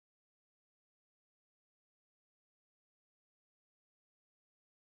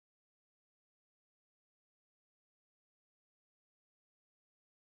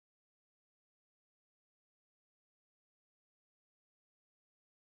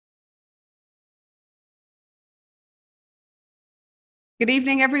Good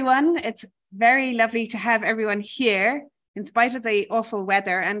evening, everyone. It's very lovely to have everyone here in spite of the awful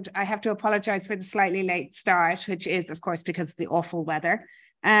weather. And I have to apologize for the slightly late start, which is, of course, because of the awful weather.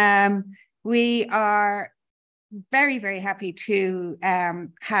 We are very, very happy to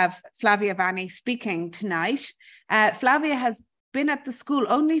have Flavia Vanni speaking tonight. Flavia has been at the school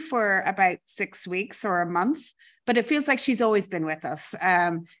only for about 6 weeks or a month, but it feels like she's always been with us.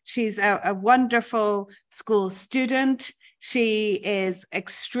 She's a wonderful school student. She is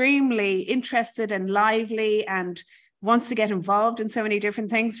extremely interested and lively and wants to get involved in so many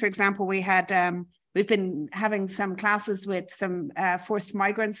different things. For example, we've been having some classes with some forced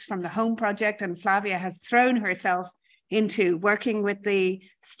migrants from the Home Project, and Flavia has thrown herself into working with the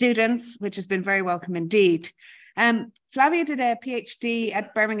students, which has been very welcome indeed. Flavia did a PhD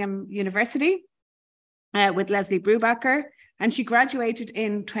at Birmingham University with Leslie Brubaker, and she graduated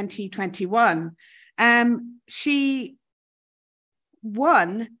in 2021. She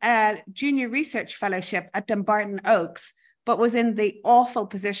won a junior research fellowship at Dumbarton Oaks, but was in the awful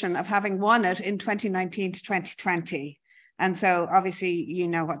position of having won it in 2019 to 2020. And so obviously, you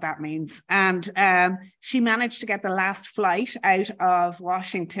know what that means. And she managed to get the last flight out of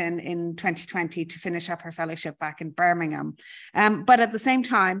Washington in 2020 to finish up her fellowship back in Birmingham. But at the same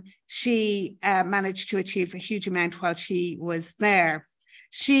time, she managed to achieve a huge amount while she was there.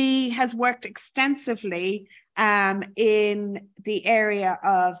 She has worked extensively in the area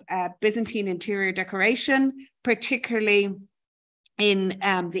of Byzantine interior decoration, particularly in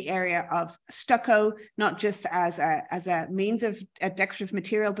the area of stucco, not just as a means of a decorative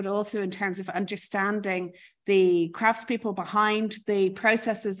material, but also in terms of understanding the craftspeople behind the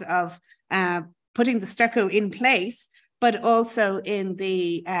processes of putting the stucco in place, but also in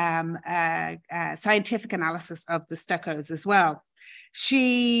the scientific analysis of the stuccos as well.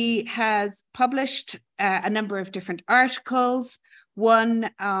 She has published a number of different articles, one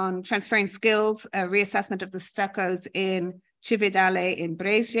on transferring skills, a reassessment of the stuccos in Cividale in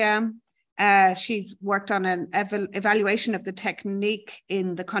Brescia. She's worked on an evaluation of the technique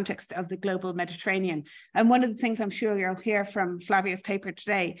in the context of the global Mediterranean. And one of the things I'm sure you'll hear from Flavia's paper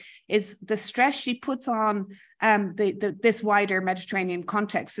today is the stress she puts on this wider Mediterranean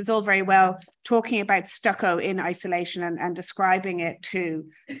context. It's all very well talking about stucco in isolation and describing it to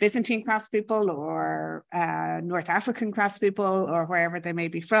Byzantine craftspeople or North African craftspeople or wherever they may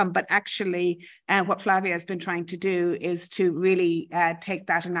be from. But actually, what Flavia has been trying to do is to really take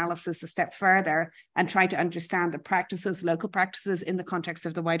that analysis a step further and try to understand the practices, local practices in the context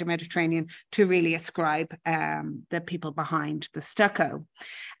of the wider Mediterranean to really ascribe the people behind the stucco.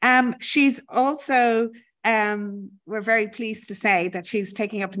 She's also we're very pleased to say that she's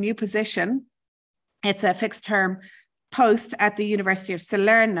taking up a new position. It's a fixed term post at the University of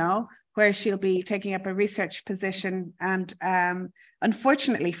Salerno, where she'll be taking up a research position. And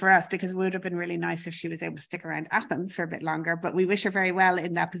unfortunately for us, because it would have been really nice if she was able to stick around Athens for a bit longer, but we wish her very well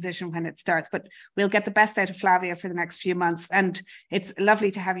in that position when it starts. But we'll get the best out of Flavia for the next few months. And it's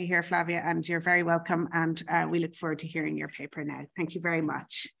lovely to have you here, Flavia, and you're very welcome. And we look forward to hearing your paper now. Thank you very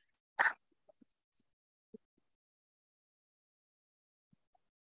much.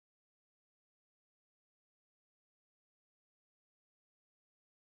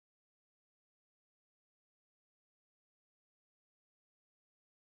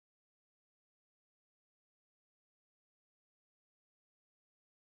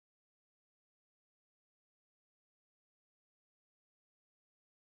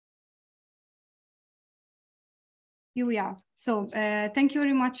 Here we are. So thank you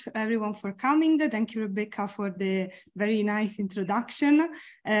very much, everyone, for coming. Thank you, Rebecca, for the very nice introduction.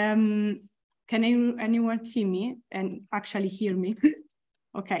 Can anyone see me and actually hear me?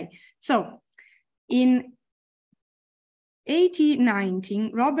 Okay. So in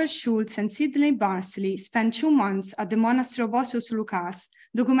 1819, Robert Schultz and Sydney Barnsley spent 2 months at the monastery of Hosios Loukas,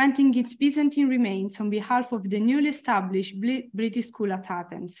 documenting its Byzantine remains on behalf of the newly established British school at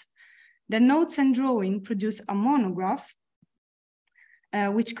Athens. The notes and drawing produced a monograph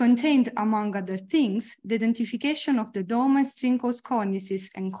which contained, among other things, the identification of the dome and strincos cornices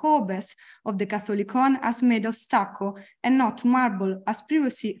and cobes of the katholikon as made of stucco and not marble as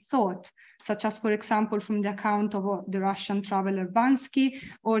previously thought, such as, for example, from the account of the Russian traveler Bansky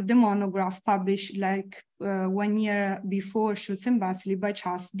or the monograph published 1 year before Schultz and Barnsley by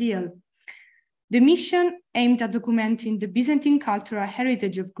Charles Deal. The mission aimed at documenting the Byzantine cultural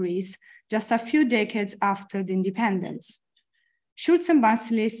heritage of Greece just a few decades after the independence. Schultz and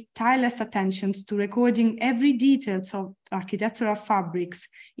Barnsley's tireless attentions to recording every detail of architectural fabrics,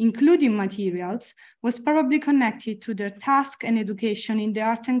 including materials, was probably connected to their task and education in the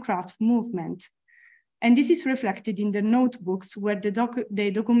art and craft movement. And this is reflected in the notebooks where they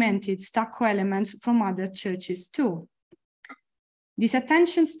documented stucco elements from other churches too. These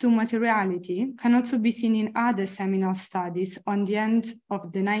attentions to materiality can also be seen in other seminal studies on the end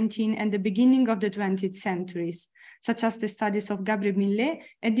of the 19th and the beginning of the 20th centuries, such as the studies of Gabriel Millet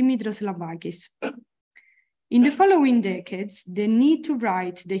and Dimitrios Labakis. In the following decades, the need to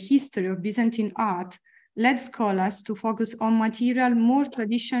write the history of Byzantine art led scholars to focus on material more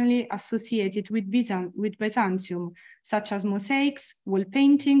traditionally associated with Byzantium, such as mosaics, wall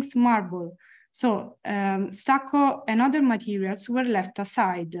paintings, marble. So stucco and other materials were left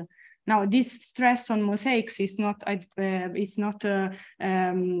aside. Now, this stress on mosaics is doesn't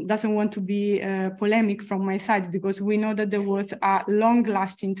want to be polemic from my side, because we know that there was a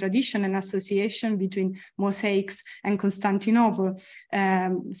long-lasting tradition and association between mosaics and Constantinople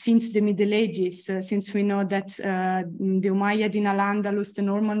since the Middle Ages, since we know that the Umayyad in Al-Andalus, the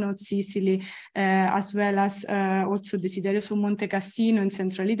Norman of Sicily, as well as also Desiderius of Monte Cassino in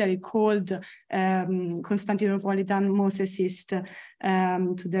Central Italy called Constantinopolitan mosaicists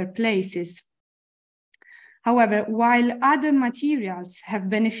to their places. However, while other materials have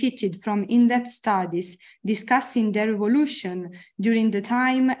benefited from in-depth studies discussing their evolution during the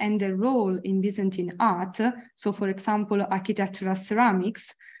time and their role in Byzantine art, so for example, architectural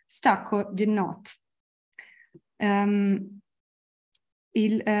ceramics, stucco did not. As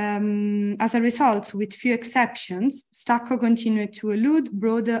a result, with few exceptions, stucco continued to elude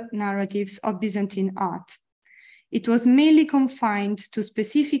broader narratives of Byzantine art. It was mainly confined to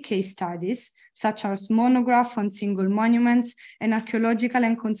specific case studies, such as monographs on single monuments and archaeological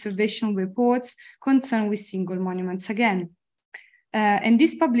and conservation reports concerned with single monuments again. And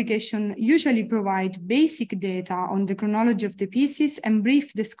this publication usually provide basic data on the chronology of the pieces and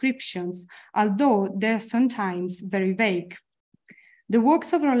brief descriptions, although they're sometimes very vague. The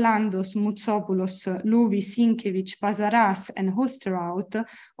works of Rolandos, Moutsopoulos, Louvi, Sienkiewicz, Pazaras, and Hosterhout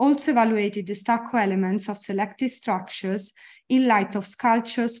also evaluated the stucco elements of selected structures in light of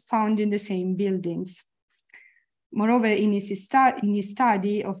sculptures found in the same buildings. Moreover, in his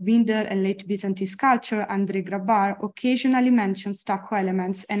study of Middle and Late Byzantine sculpture, André Grabar occasionally mentioned stucco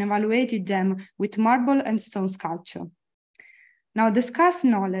elements and evaluated them with marble and stone sculpture. Now, the scarce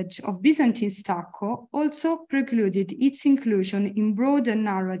knowledge of Byzantine stucco also precluded its inclusion in broader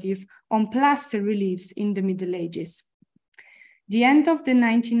narrative on plaster reliefs in the Middle Ages. The end of the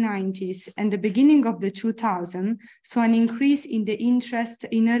 1990s and the beginning of the 2000s saw an increase in the interest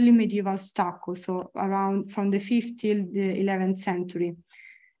in early medieval stucco, so around from the 5th till the 11th century.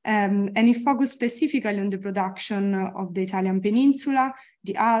 And it focused specifically on the production of the Italian peninsula,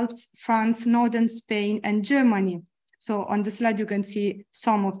 the Alps, France, northern Spain, and Germany. So on the slide, you can see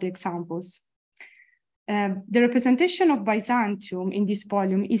some of the examples. The representation of Byzantium in this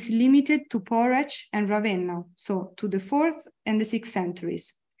volume is limited to Porec and Ravenna, so to the 4th and the 6th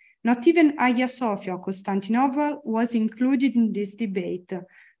centuries. Not even Hagia Sophia, Constantinople, was included in this debate,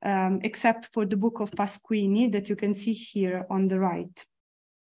 except for the book of Pasquini that you can see here on the right.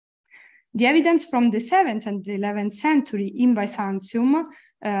 The evidence from the 7th and the 11th century in Byzantium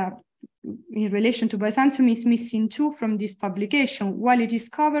in relation to Byzantium is missing too from this publication, while it is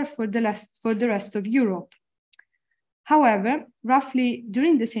covered for the rest of Europe. However, roughly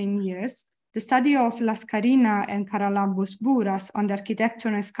during the same years, the study of Lascarina and Karalambos Bouras on the architecture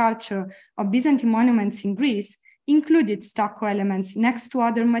and sculpture of Byzantine monuments in Greece included stucco elements next to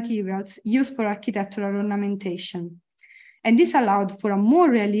other materials used for architectural ornamentation. And this allowed for a more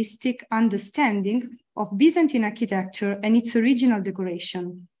realistic understanding of Byzantine architecture and its original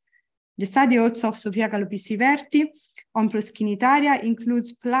decoration. The study also of Sofia Galopisi-Verti on Proskinitaria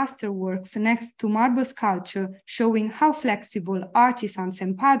includes plaster works next to marble sculpture, showing how flexible artisans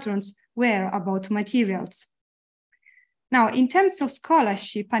and patrons were about materials. Now, in terms of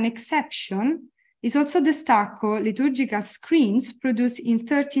scholarship, an exception is also the stucco liturgical screens produced in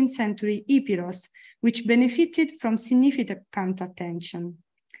 13th century Epirus, which benefited from significant attention.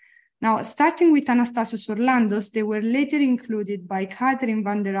 Now, starting with Anastasios Orlandos, they were later included by Catherine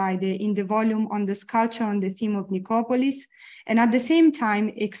van der Heide in the volume on the sculpture on the theme of Nicopolis, and at the same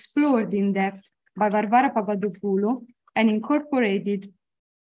time explored in depth by Varvara Papadopoulou and incorporated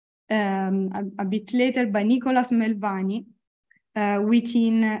a bit later by Nicolas Melvani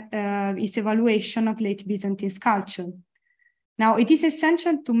within his evaluation of late Byzantine sculpture. Now, it is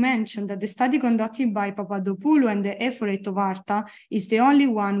essential to mention that the study conducted by Papadopoulou and the Ephorate of Arta is the only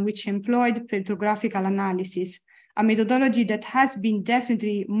one which employed petrographical analysis, a methodology that has been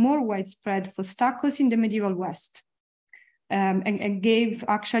definitely more widespread for stuccos in the medieval West, and gave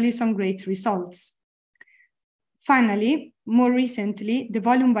actually some great results. Finally, more recently, the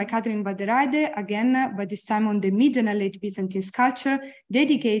volume by Catherine Baderayde, again, by this time on the Middle and Late Byzantine sculpture,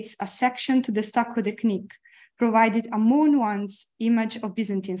 dedicates a section to the stucco technique, provided a more nuanced image of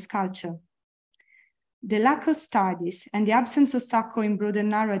Byzantine sculpture. The lack of studies and the absence of stucco in broader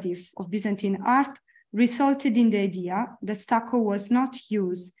narrative of Byzantine art resulted in the idea that stucco was not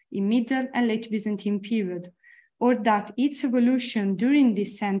used in Middle and Late Byzantine period, or that its evolution during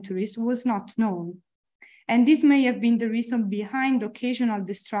these centuries was not known. And this may have been the reason behind occasional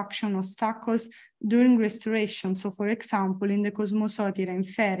destruction of stuccos during restoration. So for example, in the Cosmosotira in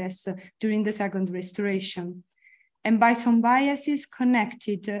Feres during the Second Restoration, and by some biases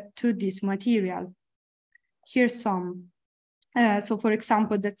connected to this material. Here's some. So for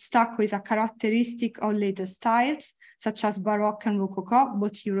example, that stucco is a characteristic of later styles, such as Baroque and Rococo,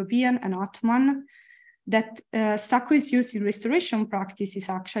 both European and Ottoman. That stucco is used in restoration practices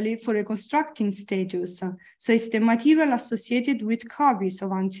actually for reconstructing statues. So it's the material associated with copies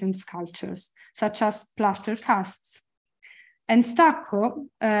of ancient sculptures, such as plaster casts. And stucco,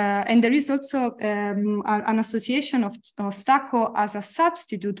 and there is also an association of stucco as a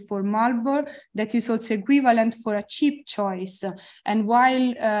substitute for marble that is also equivalent for a cheap choice. And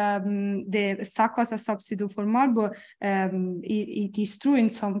while the stucco as a substitute for marble, it is true in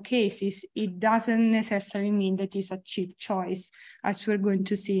some cases, it doesn't necessarily mean that it's a cheap choice, as we're going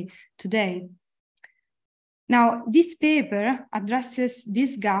to see today. Now, this paper addresses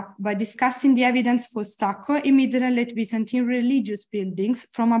this gap by discussing the evidence for stucco in Middle and Late Byzantine religious buildings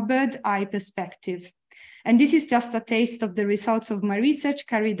from a bird's eye perspective. And this is just a taste of the results of my research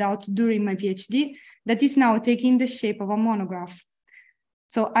carried out during my PhD that is now taking the shape of a monograph.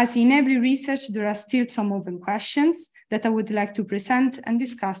 So as in every research, there are still some open questions that I would like to present and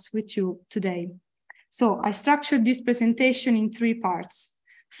discuss with you today. So I structured this presentation in 3 parts.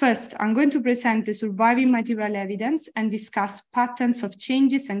 First, I'm going to present the surviving material evidence and discuss patterns of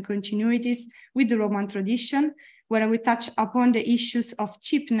changes and continuities with the Roman tradition, where I will touch upon the issues of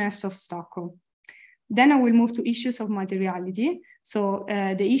cheapness of stucco. Then I will move to issues of materiality, so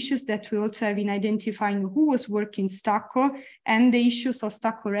the issues that we also have in identifying who was working stucco, and the issues of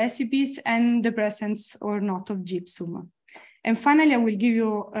stucco recipes and the presence or not of gypsum. And finally, I will give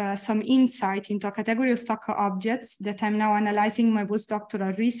you some insight into a category of stucco objects that I'm now analyzing in my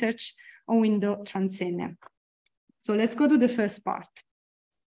postdoctoral research on window transenne. So let's go to the first part.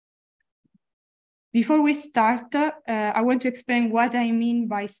 Before we start, I want to explain what I mean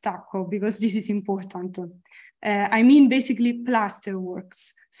by stucco, because this is important. I mean basically plaster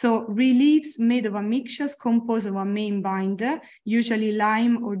works. So reliefs made of a mixtures composed of a main binder, usually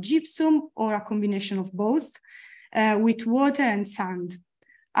lime or gypsum, or a combination of both, with water and sand.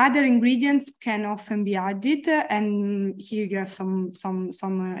 Other ingredients can often be added, and here you have some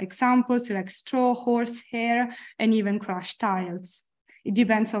examples like straw, horsehair, and even crushed tiles. It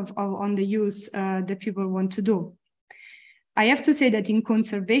depends on the use that people want to do. I have to say that in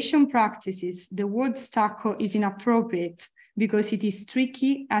conservation practices, the word stucco is inappropriate because it is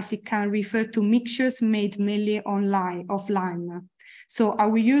tricky, as it can refer to mixtures made mainly of lime. So I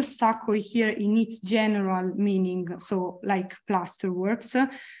will use stucco here in its general meaning, so like plaster works,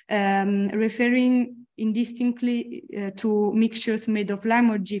 referring indistinctly to mixtures made of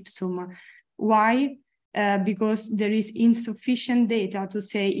lime or gypsum. Why? Because there is insufficient data to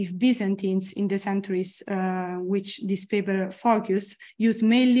say if Byzantines in the centuries which this paper focus use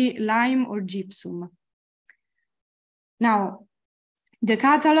mainly lime or gypsum. Now, the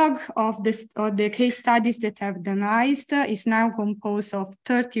catalog of the case studies that I've analyzed is now composed of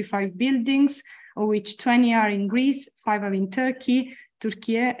 35 buildings, of which 20 are in Greece, 5 are in Turkey,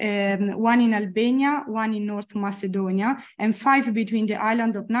 1 in Albania, 1 in North Macedonia, and 5 between the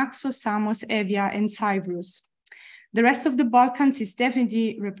island of Naxos, Samos, Evia, and Cyprus. The rest of the Balkans is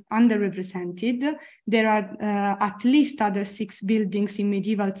definitely underrepresented. There are at least other 6 buildings in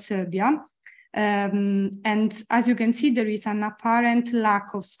medieval Serbia. And as you can see, there is an apparent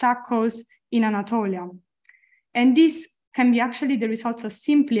lack of stuccos in Anatolia. And this can be actually the result of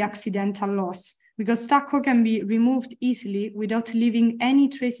simply accidental loss, because stucco can be removed easily without leaving any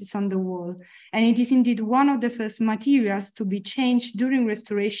traces on the wall. And it is indeed one of the first materials to be changed during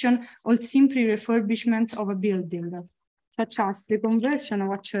restoration or simply refurbishment of a building, such as the conversion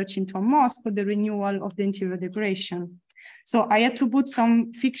of a church into a mosque or the renewal of the interior decoration. So I had to put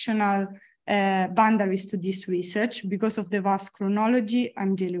some fictional boundaries to this research because of the vast chronology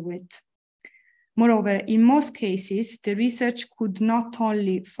I'm dealing with. Moreover, in most cases, the research could not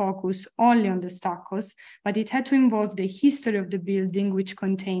only focus only on the stuccos, but it had to involve the history of the building which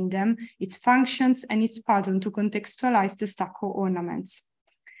contained them, its functions, and its pattern to contextualize the stucco ornaments.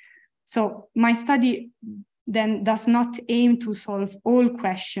 So my study then does not aim to solve all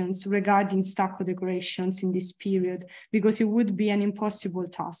questions regarding stucco decorations in this period, because it would be an impossible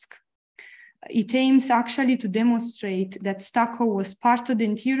task. It aims actually to demonstrate that stucco was part of the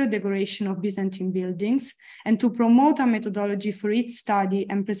interior decoration of Byzantine buildings and to promote a methodology for its study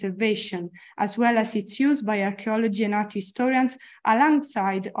and preservation, as well as its use by archaeology and art historians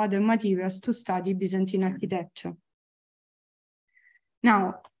alongside other materials to study Byzantine architecture.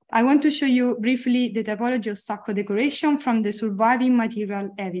 Now, I want to show you briefly the typology of stucco decoration from the surviving material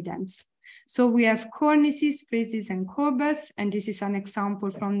evidence. So we have cornices, friezes, and corbels, and this is an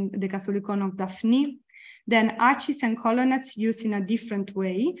example from the katholikon of Daphne. Then arches and colonnades used in a different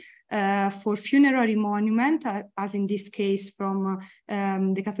way for funerary monument, as in this case from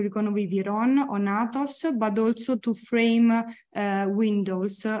the katholikon of Iviron on Athos, but also to frame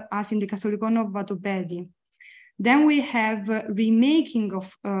windows, as in the katholikon of Vatopedi. Then we have remaking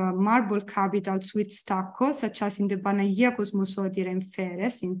of marble capitals with stucco, such as in the Panagia Cosmosotira in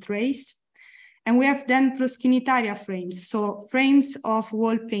Pheres in Thrace. And we have then proskinitaria frames, so frames of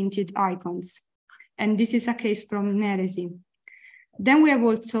wall-painted icons. And this is a case from Neresi. Then we have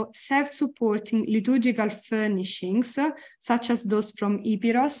also self-supporting liturgical furnishings, such as those from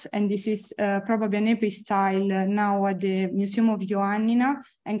Epirus, and this is probably an epi-style now at the Museum of Ioannina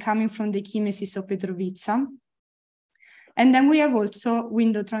and coming from the Chimesis of Petrovica. And then we have also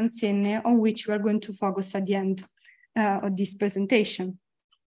window transenne, on which we are going to focus at the end of this presentation.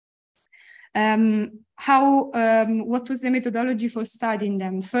 What was the methodology for studying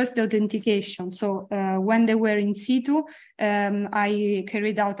them? First, the authentication. So when they were in situ, I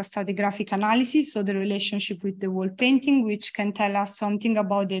carried out a stratigraphic analysis, so the relationship with the wall painting, which can tell us something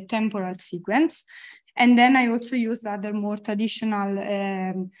about the temporal sequence. And then I also used other more traditional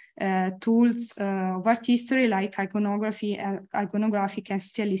tools of art history, like iconographic and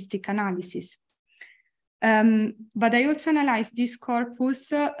stylistic analysis. But I also analyzed this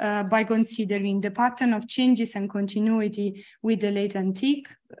corpus by considering the pattern of changes and continuity with the late antique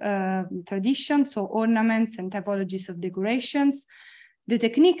tradition, so ornaments and typologies of decorations, the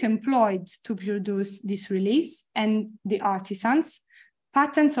technique employed to produce these reliefs and the artisans,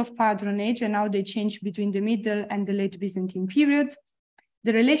 patterns of patronage and how they change between the middle and the late Byzantine period,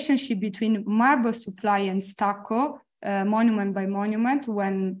 the relationship between marble supply and stucco, monument by monument,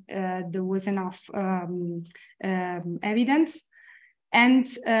 when there was enough evidence, and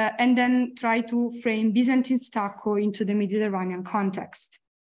then try to frame Byzantine stucco into the Mediterranean context.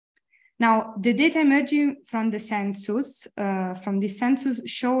 Now, the data emerging from the census,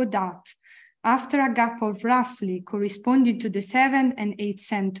 show that after a gap of roughly corresponding to the 7th and 8th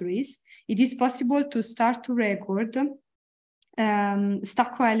centuries, it is possible to start to record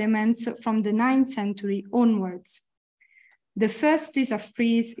stucco elements from the 9th century onwards. The first is a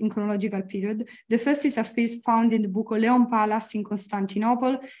frieze in chronological period. The first is a frieze found in the Bucoleon Palace in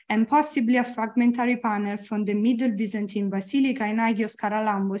Constantinople, and possibly a fragmentary panel from the Middle Byzantine Basilica in Agios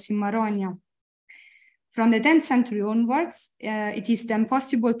Karalambos in Maronia. From the 10th century onwards, it is then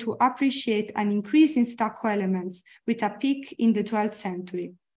possible to appreciate an increase in stucco elements with a peak in the 12th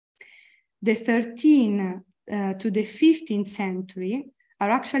century. The 13th to the 15th century are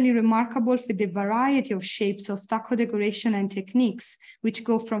actually remarkable for the variety of shapes of stucco decoration and techniques, which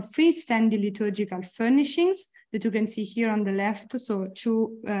go from freestanding liturgical furnishings that you can see here on the left, so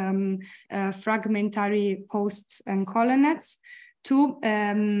two fragmentary posts and colonnades, to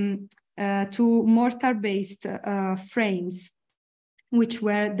mortar-based frames, which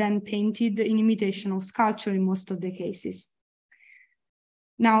were then painted in imitation of sculpture in most of the cases.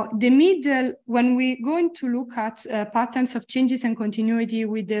 Now, the middle, when we're going to look at patterns of changes and continuity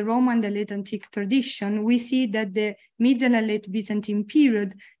with the Roman and late antique tradition, we see that the middle and late Byzantine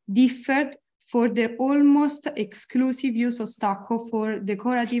period differed for the almost exclusive use of stucco for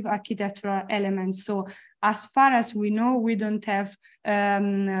decorative architectural elements. So as far as we know, we don't have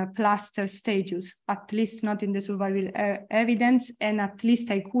plaster stages, at least not in the survival evidence, and at least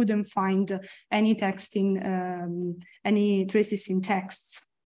I couldn't find any text in any traces in texts.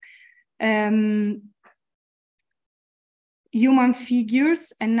 Human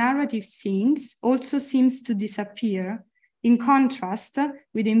figures and narrative scenes also seems to disappear, in contrast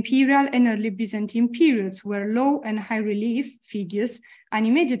with imperial and early Byzantine periods, where low and high relief figures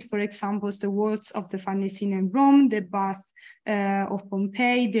animated, for example, the walls of the Farnesina in Rome, the bath of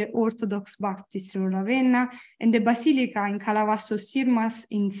Pompeii, the Orthodox Baptist in Ravenna, and the Basilica in Kalavassos Sirmas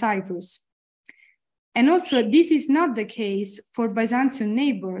in Cyprus. And also, this is not the case for Byzantium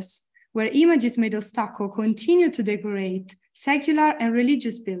neighbors, where images made of stucco continue to decorate secular and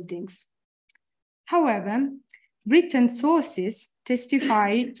religious buildings. However, written sources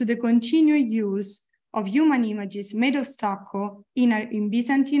testify to the continued use of human images made of stucco in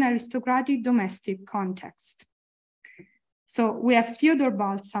Byzantine aristocratic domestic context. So we have Theodore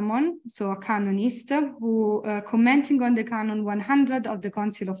Balsamon, so a canonist, who commenting on the canon 100 of the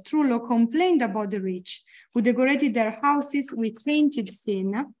Council of Trullo, complained about the rich, who decorated their houses with painted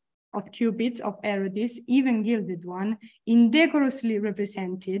scene of cupids, of Herodes, even gilded one, indecorously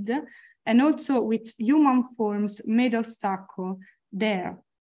represented, and also with human forms made of stucco there.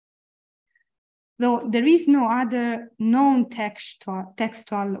 Though there is no other known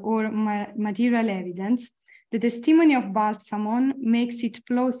textual or material evidence, the testimony of Balsamon makes it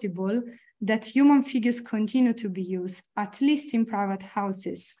plausible that human figures continue to be used, at least in private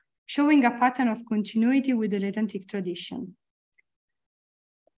houses, showing a pattern of continuity with the Latantic tradition.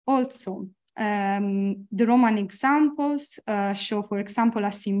 Also, the Roman examples show, for example,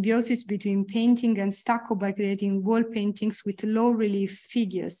 a symbiosis between painting and stucco by creating wall paintings with low relief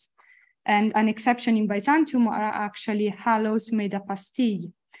figures. And an exception in Byzantium are actually halos made of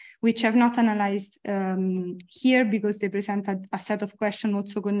pastille, which I've not analyzed here because they present a set of questions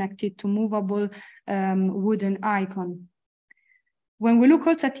also connected to movable wooden icon. When we look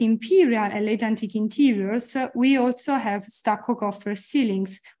also at imperial and late antique interiors, we also have stucco coffer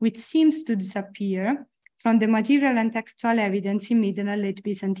ceilings, which seems to disappear from the material and textual evidence in Middle and Late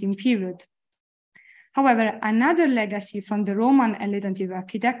Byzantine period. However, another legacy from the Roman and late antique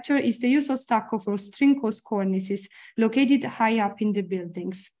architecture is the use of stucco for string-closed cornices located high up in the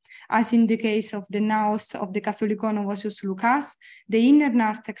buildings, as in the case of the naos of the katholikon of Hosios Loukas, the inner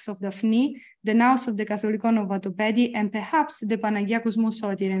narthex of Daphne, the naos of the katholikon of Vatopedi, and perhaps the Panagiakos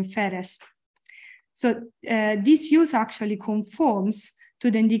Mosotir and Pheres. So this use actually conforms to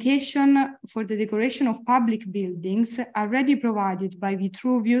the indication for the decoration of public buildings already provided by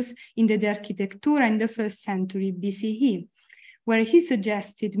Vitruvius in the De Architectura in the 1st century BCE, where he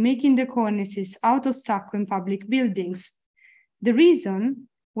suggested making the cornices out of stucco in public buildings. The reason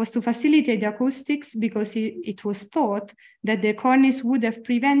was to facilitate the acoustics because it was thought that the cornice would have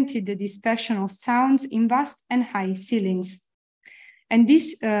prevented the dispersion of sounds in vast and high ceilings. And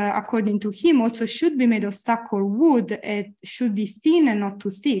this, according to him, also should be made of stucco or wood. It should be thin and not too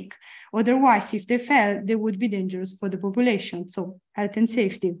thick. Otherwise, if they fell, they would be dangerous for the population. So health and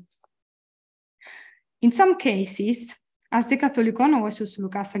safety. In some cases, as the katholikon of Hosios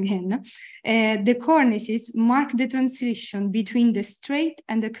Loukas again, the cornices mark the transition between the straight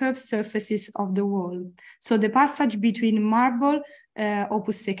and the curved surfaces of the wall. So the passage between marble,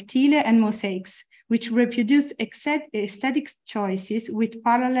 opus sectile, and mosaics, which reproduce aesthetic choices with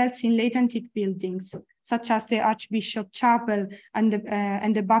parallels in late antique buildings, such as the Archbishop Chapel and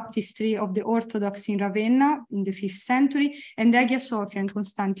the baptistry of the Orthodox in Ravenna in the 5th century, and the Hagia Sophia in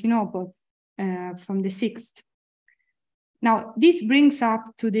Constantinople from the 6th. Now, this brings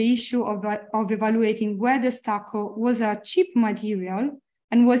up to the issue of evaluating whether stucco was a cheap material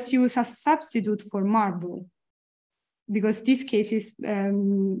and was used as a substitute for marble, because these cases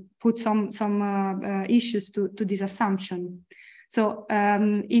put some issues to this assumption. So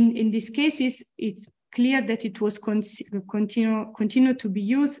in these cases, it's clear that it was continued to be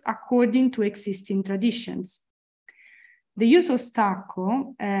used according to existing traditions. The use of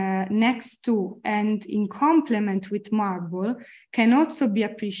stucco next to and in complement with marble can also be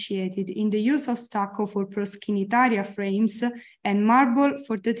appreciated in the use of stucco for proskinitaria frames and marble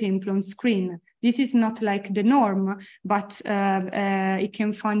for the templon screen. This is not like the norm, but it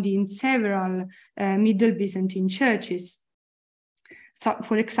can be found in several Middle Byzantine churches. So,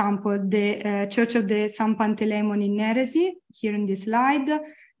 for example, the Church of the San Panteleimon in Neresi, here in this slide,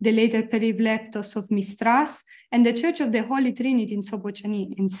 the later Perivleptos of Mistras, and the Church of the Holy Trinity in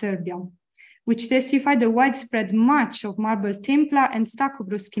Sopocani in Serbia, which testify the widespread match of marble templa and stucco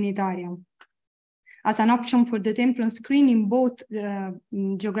proskinitaria as an option for the templon screen in both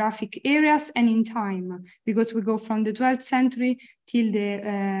geographic areas and in time, because we go from the 12th century till the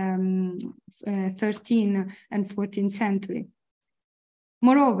 13th and 14th century.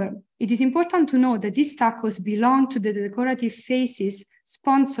 Moreover, it is important to note that these stuccos belong to the decorative phases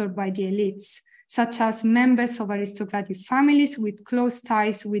sponsored by the elites, such as members of aristocratic families with close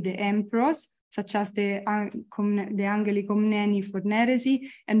ties with the emperors, such as the Angeli Comneni for Neresi,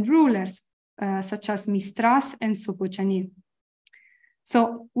 and rulers, such as Mistras and Sopocani.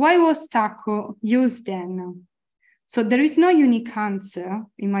 So why was stucco used then? So there is no unique answer,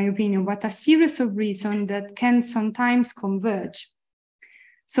 in my opinion, but a series of reasons that can sometimes converge.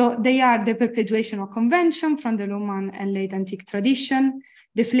 So they are the perpetuation of convention from the Roman and late antique tradition,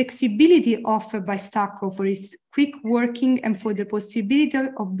 the flexibility offered by stucco for its quick working and for the possibility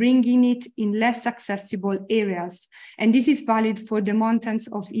of bringing it in less accessible areas. And this is valid for the mountains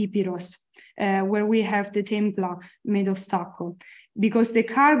of Epirus, where we have the templa made of stucco, because the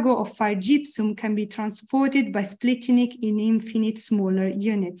cargo of fire gypsum can be transported by splitting it in infinite smaller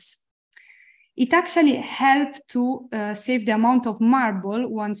units. It actually helped to save the amount of marble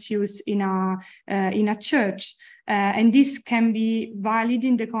once used in a church. And this can be valid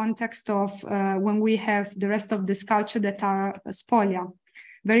in the context of when we have the rest of the sculpture that are spolia,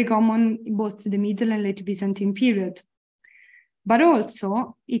 very common in both the Middle and Late Byzantine period. But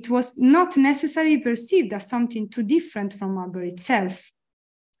also, it was not necessarily perceived as something too different from marble itself.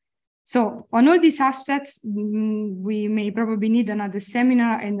 So on all these aspects, we may probably need another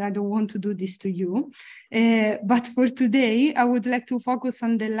seminar, and I don't want to do this to you. But for today, I would like to focus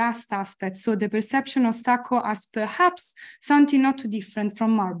on the last aspect, so the perception of stucco as perhaps something not too different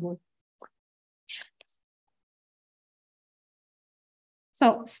from marble.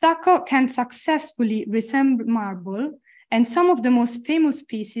 So stucco can successfully resemble marble, and some of the most famous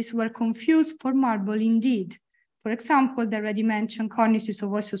pieces were confused for marble indeed. For example, the already mentioned cornices of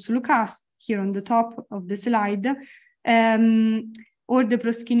Hosios Loukas, here on the top of the slide, or the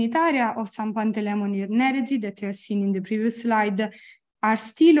proskinitaria of San Panteleimon near Nerezi that you have seen in the previous slide, are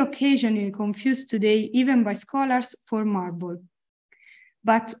still occasionally confused today, even by scholars, for marble.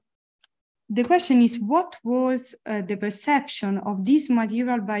 But the question is, what was the perception of this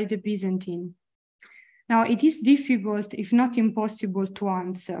material by the Byzantine? Now, it is difficult, if not impossible, to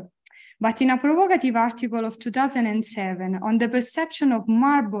answer. But in a provocative article of 2007 on the perception of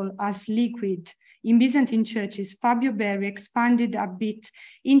marble as liquid in Byzantine churches, Fabio Berri expanded a bit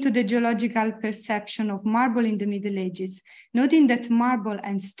into the geological perception of marble in the Middle Ages, noting that marble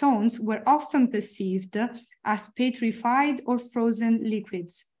and stones were often perceived as petrified or frozen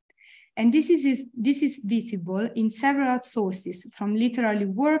liquids. And this is visible in several sources, from literary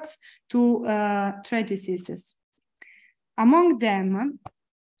works to treatises. Among them,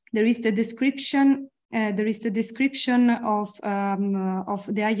 there is the description of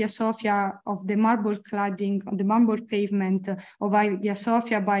the Hagia Sophia, of the marble cladding, of the marble pavement of Hagia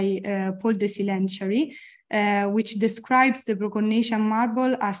Sophia by Paul de Silentiary, which describes the Proconesian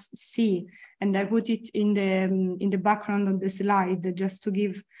marble as C. And I put it in the background of the slide just to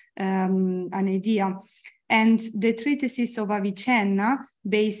give an idea. And the treatises of Avicenna,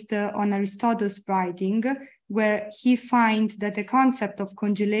 based on Aristotle's writing, where he finds that the concept of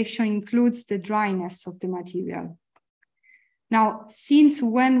congelation includes the dryness of the material. Now, since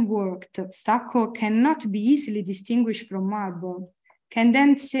when worked, stucco cannot be easily distinguished from marble,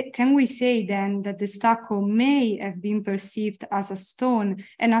 can we say then that the stucco may have been perceived as a stone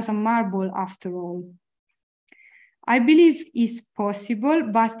and as a marble after all? I believe is possible,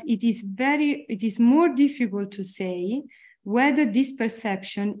 but it is more difficult to say whether this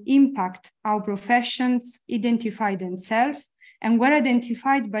perception impact how professions identify themselves and were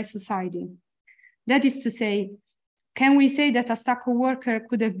identified by society. That is to say, can we say that a stucco worker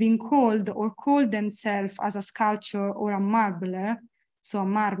could have been called or called themselves as a sculptor or a marbler, so a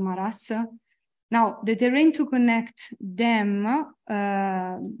marmaras? Now, the terrain to connect them,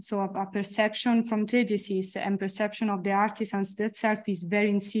 so a perception from treatises and perception of the artisans themselves is very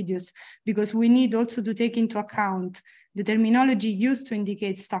insidious, because we need also to take into account the terminology used to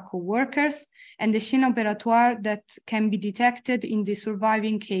indicate stucco workers and the chaîne opératoire that can be detected in the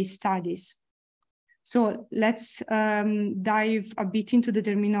surviving case studies. So let's dive a bit into the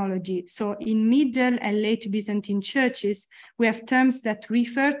terminology. So in Middle and Late Byzantine churches, we have terms that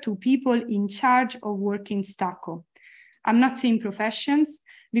refer to people in charge of working stucco. I'm not saying professions,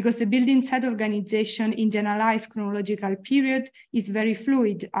 because the building site organization in generalized chronological period is very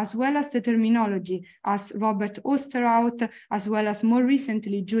fluid, as well as the terminology, as Robert Osterhout, as well as more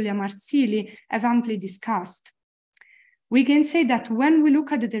recently Giulia Marzilli, have amply discussed. We can say that when we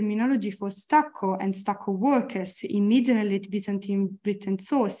look at the terminology for stucco and stucco workers in Middle and Late Byzantine written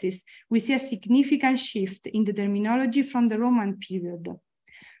sources, we see a significant shift in the terminology from the Roman period.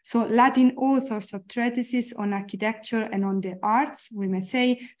 So Latin authors of treatises on architecture and on the arts, we may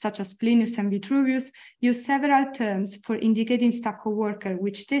say, such as Plinius and Vitruvius, use several terms for indicating stucco worker,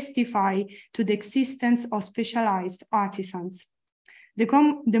 which testify to the existence of specialized artisans.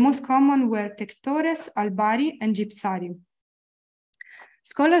 The most common were tectores, albari, and gypsari.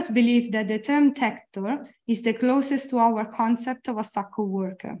 Scholars believe that the term tector is the closest to our concept of a stucco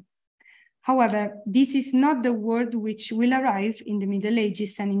worker. However, this is not the word which will arrive in the Middle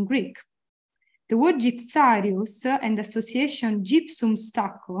Ages and in Greek. The word gypsarius and the association gypsum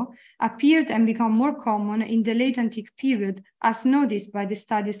stucco appeared and became more common in the late antique period, as noticed by the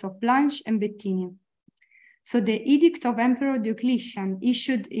studies of Blanche and Bettini. So the Edict of Emperor Diocletian,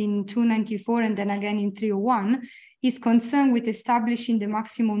 issued in 294 and then again in 301, is concerned with establishing the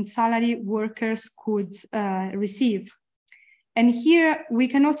maximum salary workers could receive. And here we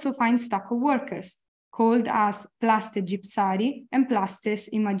can also find stucco workers, called as plaste gypsari and plastes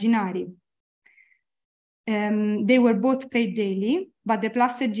imaginari. They were both paid daily, but the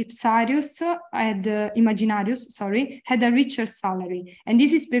plaste gypsarius had a richer salary. And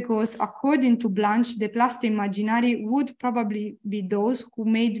this is because, according to Blanche, the plaste imaginari would probably be those who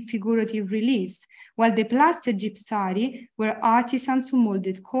made figurative reliefs, while the plaste gypsari were artisans who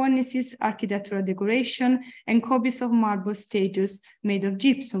molded cornices, architectural decoration, and copies of marble statues made of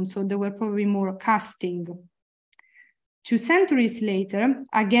gypsum. So they were probably more casting. 2 centuries later,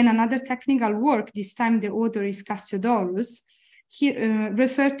 again, another technical work, this time the author is Cassiodorus, he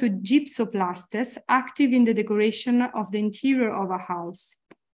referred to gypsoplastes active in the decoration of the interior of a house.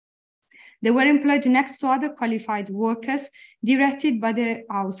 They were employed next to other qualified workers directed by the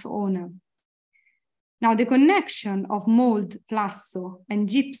house owner. Now, the connection of mold, plasto, and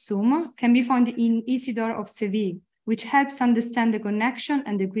gypsum can be found in Isidore of Seville, which helps understand the connection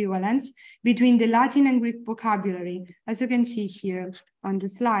and equivalence between the Latin and Greek vocabulary, as you can see here on the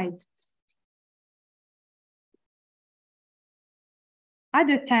slide.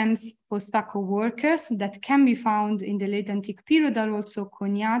 Other terms for stucco workers that can be found in the late antique period are also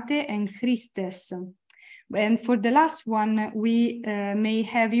coniate and christes. And for the last one, we may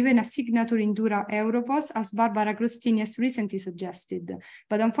have even a signature in dura europos, as Barbara Grostini has recently suggested.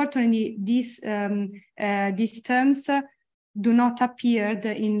 But unfortunately, these terms do not appear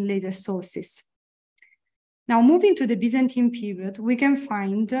in later sources. Now, moving to the Byzantine period, we can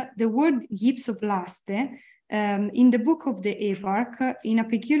find the word gypsoplaste in the book of the Eparch in a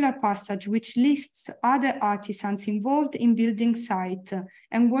peculiar passage which lists other artisans involved in building site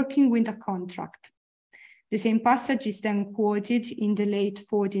and working with a contract. The same passage is then quoted in the late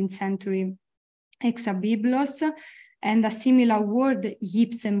 14th century Exabiblos, and a similar word,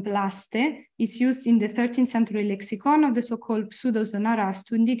 gypsemplaste, is used in the 13th century lexicon of the so-called pseudo-zonaras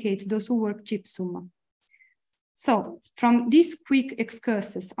to indicate those who work gypsum. So, from these quick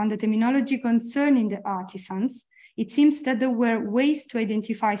excursus on the terminology concerning the artisans, it seems that there were ways to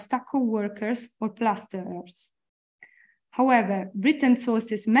identify stucco workers or plasterers. However, written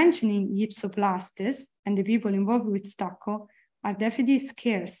sources mentioning gypsoplastes and the people involved with stucco are definitely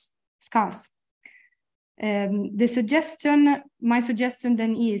scarce. My suggestion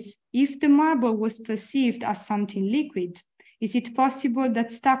then is, if the marble was perceived as something liquid, is it possible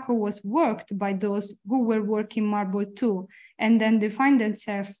that stucco was worked by those who were working marble too, and then defined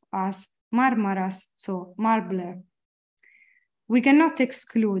themselves as marmaras, so marbler? We cannot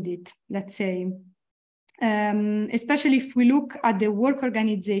exclude it, let's say. Especially if we look at the work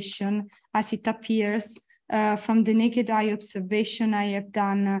organization as it appears from the naked eye observation I have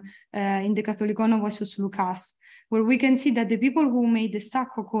done in the katholikon of Hosios Loukas, where we can see that the people who made the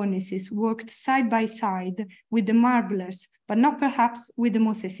stucco cornices worked side by side with the marblers, but not perhaps with the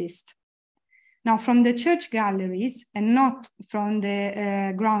mosaicists. Now, from the church galleries and not from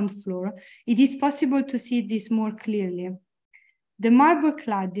the ground floor, it is possible to see this more clearly. The marble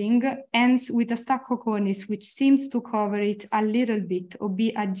cladding ends with a stucco cornice which seems to cover it a little bit or be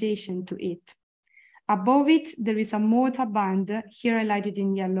adjacent to it. Above it, there is a mortar band, here highlighted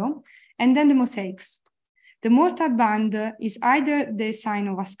in yellow, and then the mosaics. The mortar band is either the sign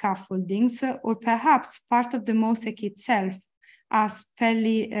of a scaffoldings or perhaps part of the mosaic itself, as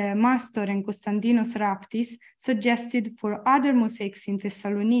Pelli Mastor and Konstantinos Raptis suggested for other mosaics in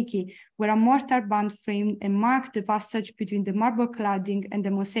Thessaloniki, where a mortar band framed and marked the passage between the marble cladding and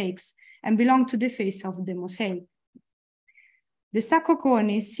the mosaics and belonged to the face of the mosaic. The stucco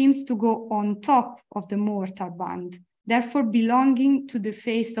cornice seems to go on top of the mortar band, therefore belonging to the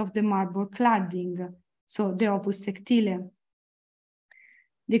face of the marble cladding, so the opus sectile.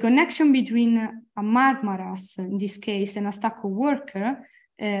 The connection between a marmaras, in this case, and a stucco worker,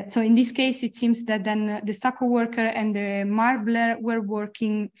 so in this case, it seems that then the stucco worker and the marbler were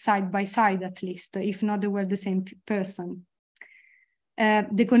working side by side, at least, if not they were the same person.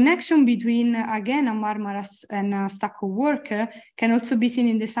 The connection between, again, a marmaras and a stucco worker can also be seen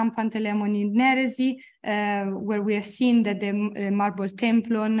in the San Panteleimon in Neresi, where we have seen that the marble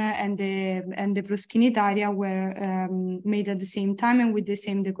templon and the proskinitaria were made at the same time and with the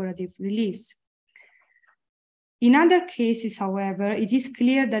same decorative reliefs. In other cases, however, it is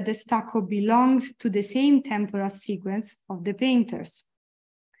clear that the stucco belongs to the same temporal sequence of the painters.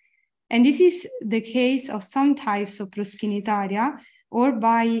 And this is the case of some types of proskinitaria, or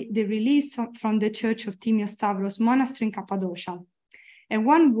by the reliefs from the Church of Timio Stavros monastery in Cappadocia. And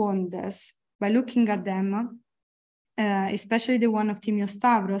one wonders, by looking at them, especially the one of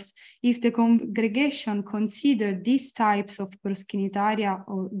Thymios if the congregation considered these types of proscenitaria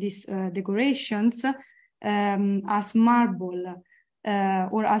or these decorations as marble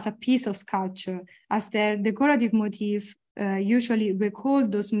or as a piece of sculpture, as their decorative motif usually recall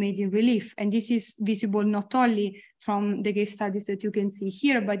those made in relief. And this is visible not only from the case studies that you can see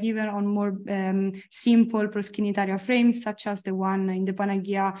here, but even on more simple proscenitaria frames, such as the one in the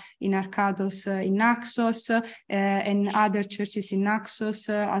Panagia in Arkados in Naxos and other churches in Naxos,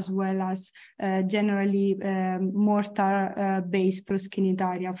 as well as generally mortar-based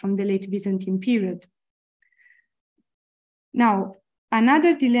proscenitaria from the late Byzantine period. Now,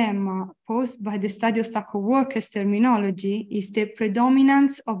 another dilemma posed by the study of stucco work as terminology is the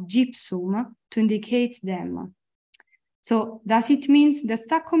predominance of gypsum to indicate them. So does it mean that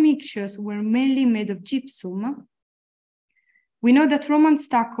stucco mixtures were mainly made of gypsum? We know that Roman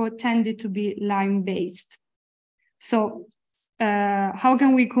stucco tended to be lime-based. So how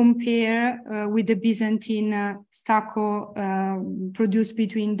can we compare with the Byzantine stucco produced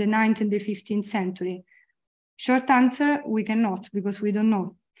between the 9th and the 15th century? Short answer, we cannot, because we don't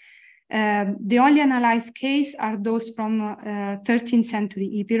know. The only analyzed case are those from 13th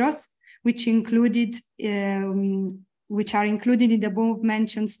century Epirus, which are included in the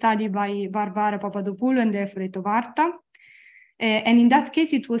above-mentioned study by Barbara Papadopoulou and the Efret of Arta. And in that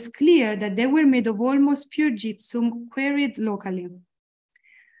case, it was clear that they were made of almost pure gypsum quarried locally.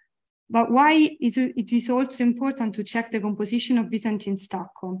 But why it is also important to check the composition of Byzantine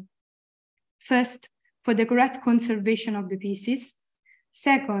stucco? First, for the correct conservation of the pieces.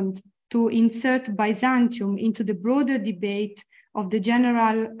 Second, to insert Byzantium into the broader debate of the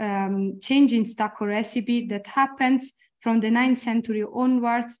general change in stucco recipe that happens from the 9th century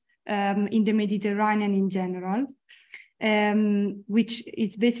onwards in the Mediterranean in general, which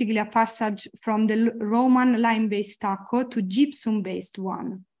is basically a passage from the Roman lime-based stucco to gypsum-based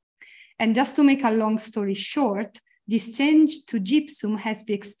one. And just to make a long story short, this change to gypsum has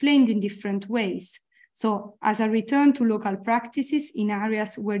been explained in different ways. So as a return to local practices in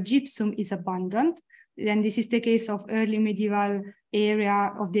areas where gypsum is abundant, and this is the case of the early medieval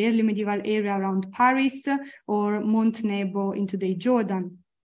area around Paris or Mont Nebo in today's Jordan,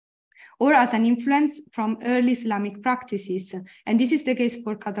 or as an influence from early Islamic practices. And this is the case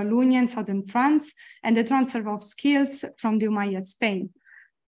for Catalonia and southern France, and the transfer of skills from the Umayyad Spain.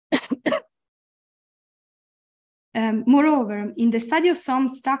 Moreover, in the study of some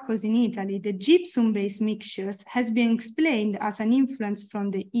stuccos in Italy, the gypsum-based mixtures has been explained as an influence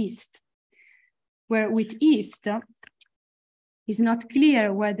from the East, where with East, it's not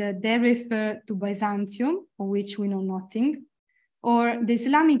clear whether they refer to Byzantium, of which we know nothing, or the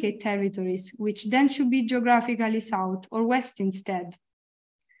Islamic territories, which then should be geographically south or west instead.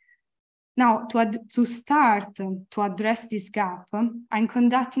 Now, to start to address this gap, I'm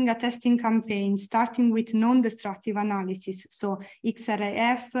conducting a testing campaign starting with non-destructive analysis, so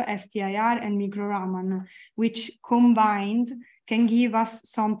XRAF, FTIR, and Microraman, which combined can give us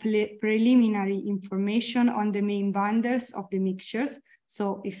some preliminary information on the main binders of the mixtures,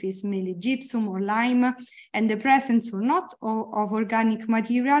 so if it's mainly gypsum or lime, and the presence or not of organic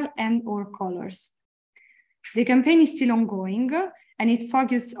material and or colors. The campaign is still ongoing, and it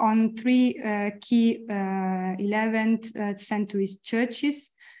focused on three key 11th century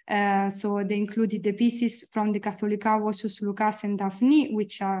churches. So they included the pieces from the katholikon Hosios Loukas and Daphne,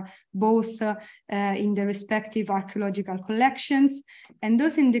 which are both in the respective archaeological collections, and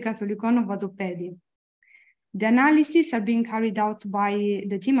those in the katholikon of Vadopedi. The analyses are being carried out by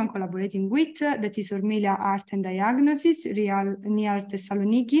the team I'm collaborating with, that is Ormilia Art and Diagnosis, near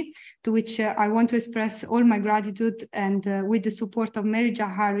Thessaloniki, to which I want to express all my gratitude, and with the support of Mary Jo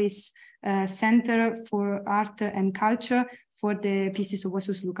Harris Center for Art and Culture for the pieces of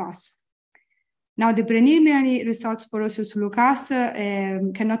Hosios Loukas. Now, the preliminary results for Hosios Loukas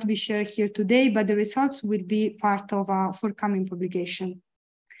cannot be shared here today, but the results will be part of a forthcoming publication.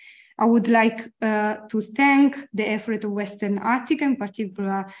 I would like to thank the effort of Western Attica, in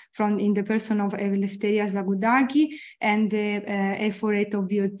particular in the person of Eleftheria Zagoudaki, and the effort of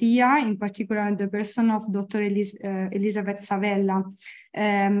Biotia, in particular in the person of Dr. Elisabeth Savella,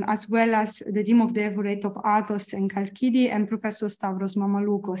 as well as the team of the effort of Athos and Chalkidi and Professor Stavros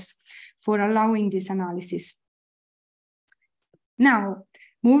Mamaloukos for allowing this analysis. Now,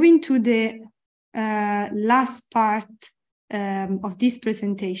 moving to the last part of this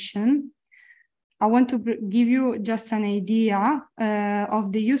presentation, I want to give you just an idea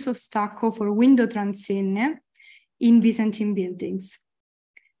of the use of stucco for window transenne in Byzantine buildings.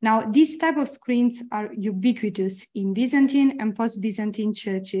 Now, these type of screens are ubiquitous in Byzantine and post-Byzantine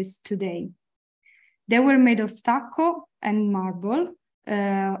churches today. They were made of stucco and marble,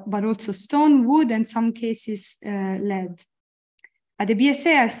 but also stone, wood, and some cases lead. At the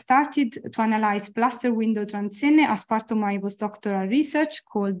BSA, I started to analyze plaster window transenne as part of my postdoctoral research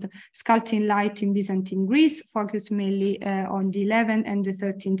called Sculpting Light in Byzantine Greece, focused mainly on the 11th and the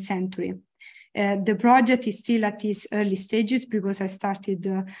 13th century. The project is still at its early stages because I started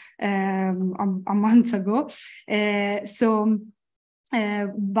a month ago.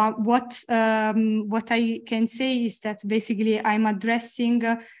 But what I can say is that basically I'm addressing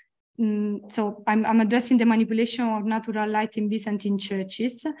I'm addressing the manipulation of natural light in Byzantine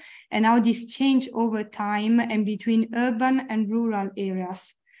churches and how this change over time and between urban and rural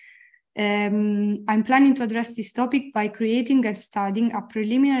areas. I'm planning to address this topic by creating and studying a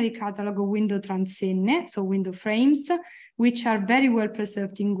preliminary catalog of window transenne, so window frames, which are very well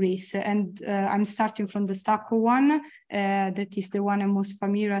preserved in Greece. And I'm starting from the stucco one, that is the one I'm most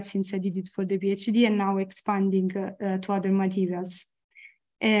familiar since I did it for the PhD, and now expanding to other materials.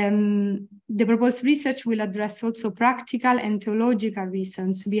 The proposed research will address also practical and theological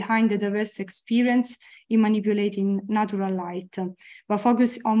reasons behind the diverse experience in manipulating natural light, but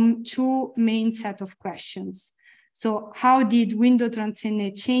focus on two main set of questions. So how did window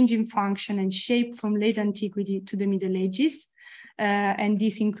transenne change in function and shape from late antiquity to the Middle Ages? And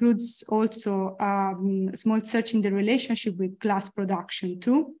this includes also a small search in the relationship with glass production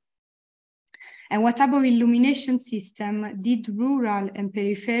too. And what type of illumination system did rural and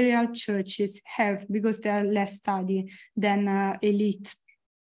peripheral churches have, because they are less studied than elite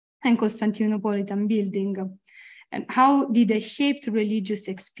and Constantinopolitan building? And how did they shape the religious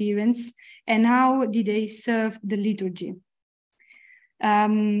experience, and how did they serve the liturgy?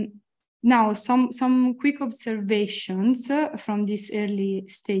 Now, some quick observations from these early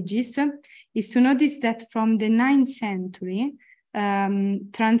stages is to notice that from the 9th century,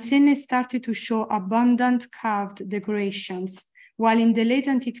 transenne started to show abundant carved decorations, while in the late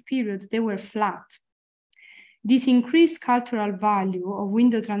antique period they were flat. This increased cultural value of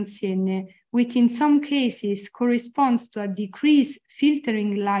window transenne, which in some cases corresponds to a decreased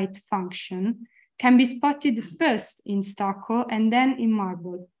filtering light function, can be spotted first in stucco and then in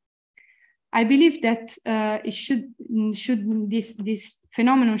marble. I believe that this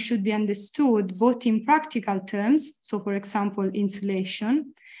phenomenon should be understood both in practical terms, so for example,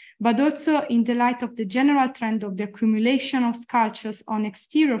 insulation, but also in the light of the general trend of the accumulation of sculptures on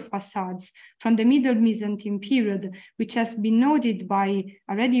exterior facades from the Middle Byzantine period, which has been noted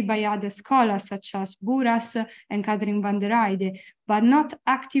already by other scholars such as Buras and Catherine van der Heijden, but not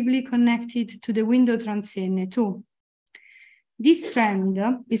actively connected to the window transenne too. This trend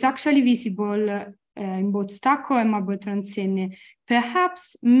is actually visible in both stucco and marble transenne,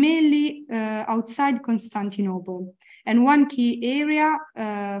 perhaps mainly outside Constantinople. And one key area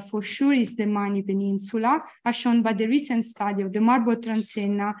for sure is the Mani Peninsula, as shown by the recent study of the marble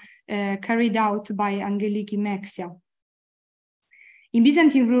transenna carried out by Angeliki Mexia. In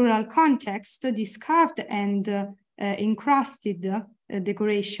Byzantine rural context, this carved and encrusted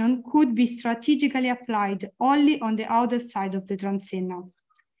decoration could be strategically applied only on the outer side of the transenna.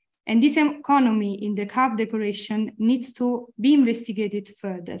 And this economy in the carved decoration needs to be investigated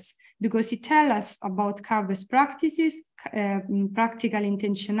further, because it tells us about carvers' practices, practical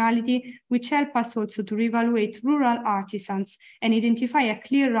intentionality, which help us also to reevaluate rural artisans and identify a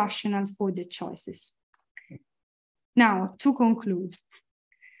clear rationale for the choices. Now, to conclude,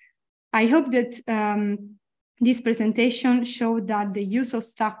 I hope that this presentation showed that the use of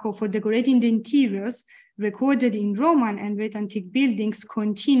stucco for decorating the interiors recorded in Roman and late antique buildings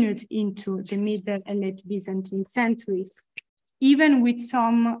continued into the Middle and late Byzantine centuries, even with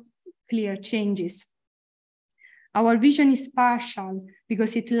some clear changes. Our vision is partial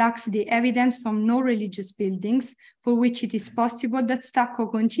because it lacks the evidence from no religious buildings for which it is possible that stucco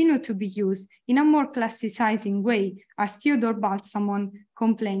continued to be used in a more classicizing way, as Theodore Balsamon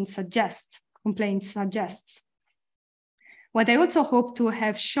complaint suggests. What I also hope to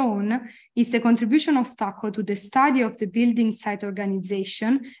have shown is the contribution of stucco to the study of the building site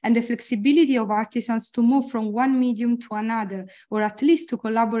organization and the flexibility of artisans to move from one medium to another, or at least to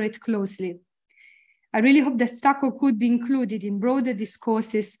collaborate closely. I really hope that stucco could be included in broader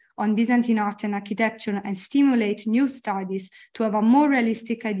discourses on Byzantine art and architecture and stimulate new studies to have a more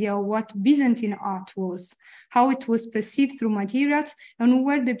realistic idea of what Byzantine art was, how it was perceived through materials, and who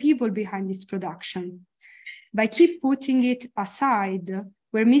were the people behind its production. By keep putting it aside,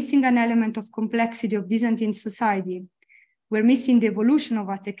 we're missing an element of complexity of Byzantine society. We're missing the evolution of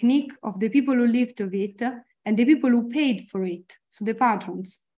a technique, of the people who lived of it, and the people who paid for it, so the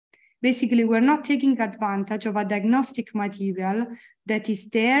patrons. Basically, we're not taking advantage of a diagnostic material that is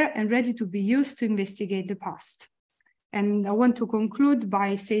there and ready to be used to investigate the past. And I want to conclude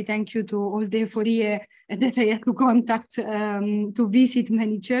by saying thank you to all the Fourier that I had to contact to visit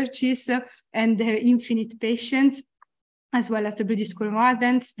many churches and their infinite patience, as well as the British School of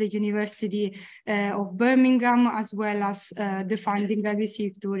Athens, the University of Birmingham, as well as the funding I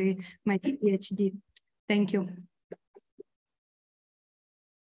received during my PhD. Thank you.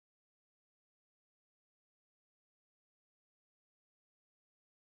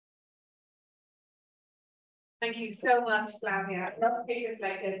 Thank you so much, Flavia. I love papers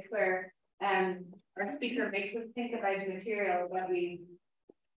like this where our speaker makes us think about material that we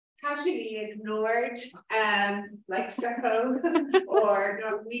casually ignored, like stucco, or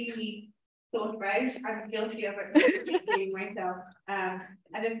not really thought about. I'm guilty of it myself. And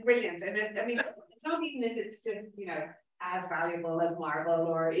it's brilliant. And I mean, it's not even if it's just, you know, as valuable as marble,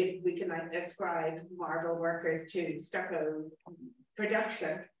 or if we can like ascribe marble workers to stucco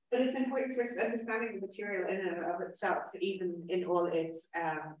production. But it's important for understanding the material in and of itself, even in all its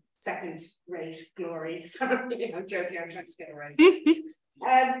second-rate glory. So, you know, joking, I'm trying to get it right.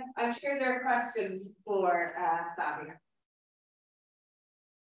 I'm sure there are questions for Flavia.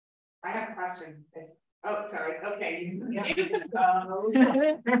 I have a question. Oh, sorry. Okay. Thank you.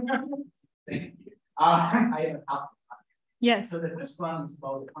 I have Yes. So the first one is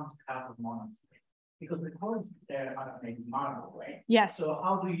about the concept of monastery. Because the colors there are made in marble, right? Yes. So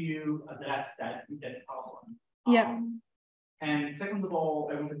how do you address that problem? Yeah. And second of all,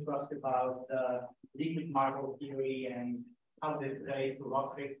 I wanted to ask about the liquid marble theory and how it relates to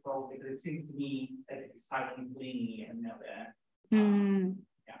rock crystal, because it seems to me that it's citing Pliny and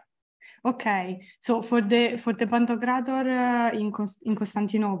Okay, so for the Pantocrator in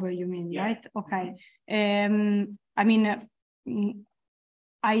Constantinople, you mean, right? Okay. I mean,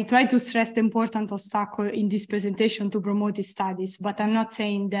 I try to stress the importance of stucco in this presentation to promote its studies, but I'm not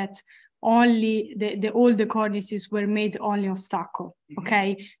saying that only all the cornices were made only on stucco.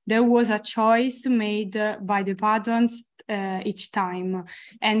 Okay, there was a choice made by the patrons each time,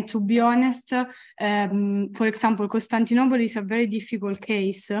 and to be honest, for example, Constantinople is a very difficult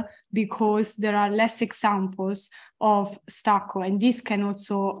case because there are less examples of stucco, and this can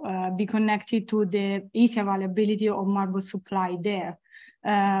also be connected to the easy availability of marble supply there.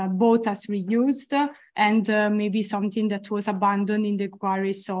 Both as reused and maybe something that was abandoned in the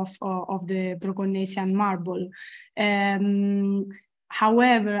quarries of the Peloponnesian marble.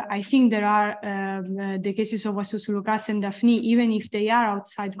 However, I think there are the cases of Hosios Loukas and Daphne, even if they are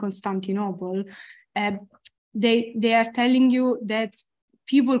outside Constantinople, they are telling you that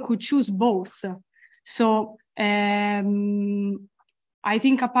people could choose both. So I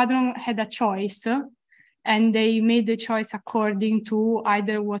think a patron had a choice, and they made the choice according to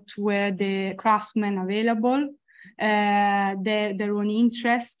either what were the craftsmen available, their own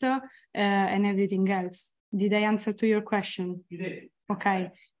interest, and everything else. Did I answer to your question? You did.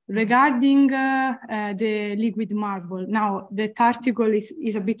 Okay. Regarding the liquid marble, now that article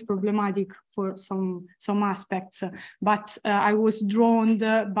is a bit problematic for some aspects, but I was drawn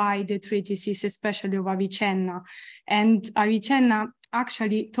by the treatises, especially of Avicenna. And Avicenna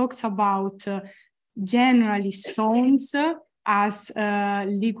actually talks about generally stones as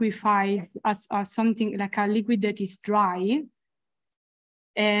liquefied, as something like a liquid that is dry,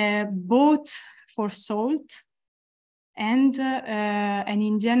 both for salt and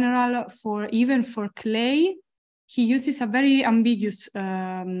in general even for clay. He uses a very ambiguous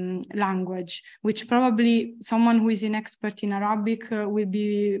language, which probably someone who is an expert in Arabic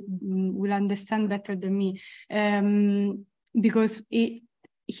will understand better than me, because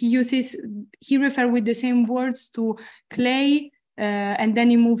he refers with the same words to clay, and then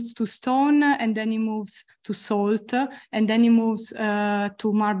he moves to stone, and then he moves to salt, and then he moves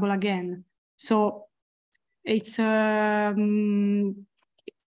to marble again. So it's I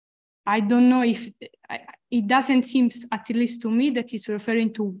don't know if it doesn't seem, at least to me, that he's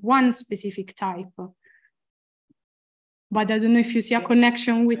referring to one specific type. But I don't know if you see a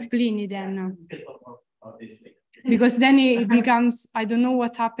connection with Pliny then. Because then it becomes, I don't know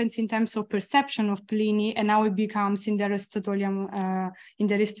what happens in terms of perception of Pliny, and now it becomes in the Aristotelian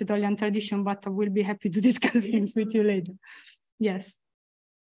tradition, but I will be happy to discuss things with you later. Yes.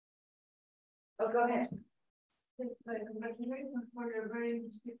 Oh, go ahead. Congratulations for your very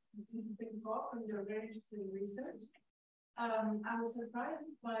interesting talk and your very interesting research. I was surprised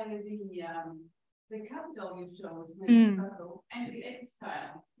by the capital you showed with stucco and the egg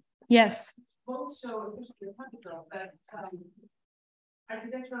style. Yes. Both show, especially the capital, that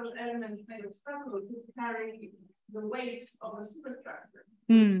architectural elements made of stucco could carry the weight of the superstructure.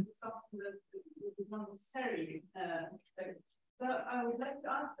 Something that is not necessary. So I would like to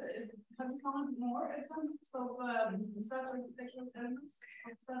ask, have you commented more examples of self-architectural elements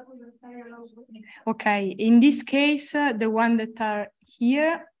of stucco? Okay, in this case, the one that are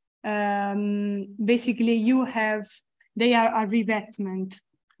here, basically they are a revetment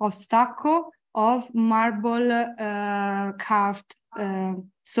of stucco of marble carved.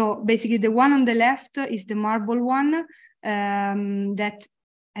 So basically the one on the left is the marble one that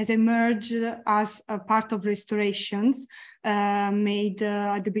has emerged as a part of restorations made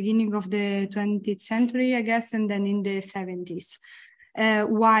at the beginning of the 20th century, I guess, and then in the 70s.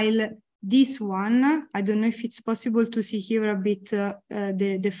 While this one, I don't know if it's possible to see here a bit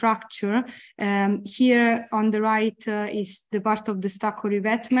the fracture. Here on the right is the part of the stucco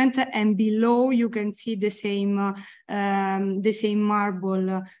revetment, and below you can see the same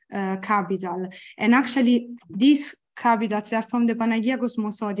marble capital. And actually, these capitals are from the Panagia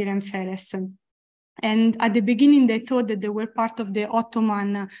Cosmosodire and Feres. And at the beginning, they thought that they were part of the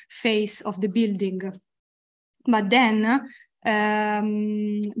Ottoman phase of the building. But then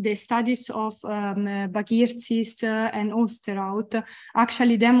the studies of Bagirtsis and Osterhout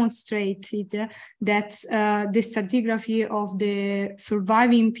actually demonstrated that the stratigraphy of the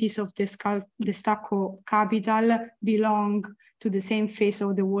surviving piece of the stucco capital belonged to the same phase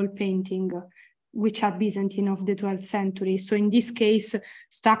of the wall painting, which are Byzantine of the 12th century. So in this case,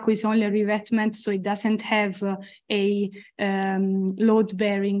 stucco is only a revetment, so it doesn't have a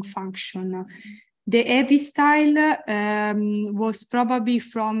load-bearing function. The epistyle was probably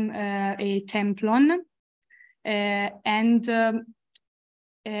from a templon, and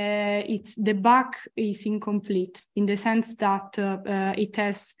the back is incomplete in the sense that it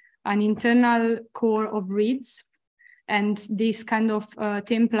has an internal core of reeds, and this kind of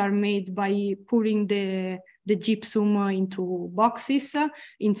temple are made by pouring the gypsum into boxes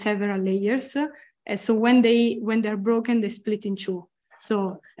in several layers. So when they're broken, they split in two.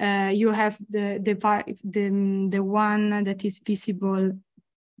 So you have the one that is visible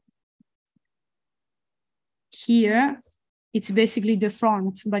here. It's basically the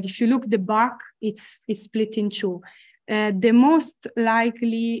front, but if you look the back, it's split in two. The most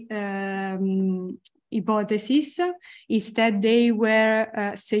likely hypothesis is that they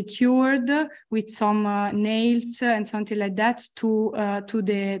were secured with some nails and something like that to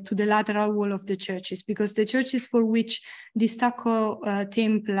the lateral wall of the churches, because the churches for which the stucco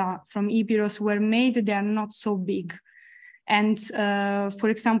templa from Epirus were made, they are not so big. And for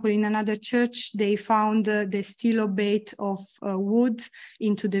example, in another church, they found the stilobate of wood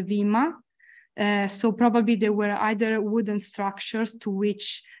into the vima. So probably they were either wooden structures to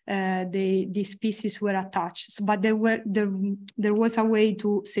which these pieces were attached, but there was a way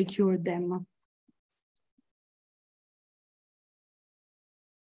to secure them.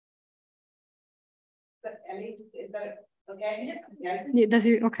 Ellie, is that okay? Yes. Yeah, does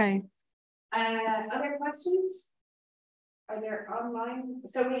it okay? Other questions? Are there online?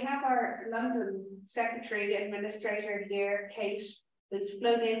 So we have our London secretary administrator here, Kate, who's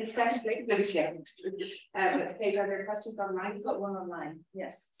flown in especially. No, she hasn't. But Kate, are there questions online? We've got one online,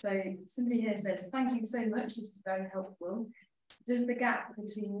 yes. So somebody here says, thank you so much, this is very helpful. Does the gap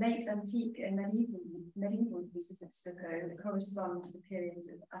between late antique and medieval pieces of stucco correspond to the periods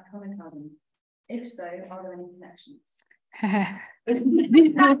of iconoclasm? If so, are there any connections?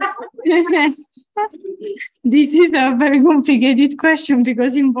 This is a very complicated question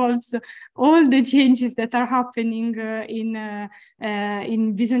because it involves all the changes that are happening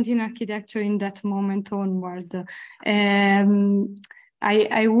in Byzantine architecture in that moment onward.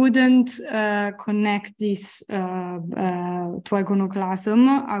 I wouldn't connect this to iconoclasm.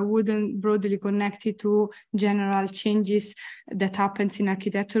 I wouldn't broadly connect it to general changes that happens in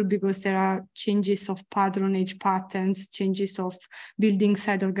architecture, because there are changes of patronage patterns, changes of building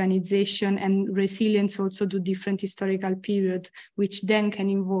site organization, and resilience also to different historical periods, which then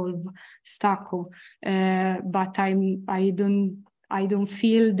can involve stucco. But I don't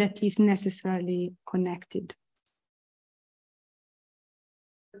feel that is necessarily connected.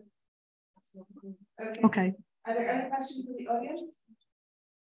 Okay. Are there any questions from the audience?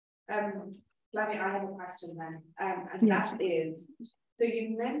 Flavia, I have a question then. And yes. That is, so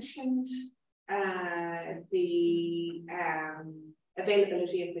you mentioned the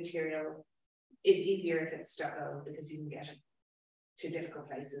availability of material is easier if it's stucco because you can get it to difficult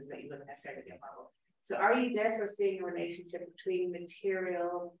places that you wouldn't necessarily get marble. So are you therefore seeing a relationship between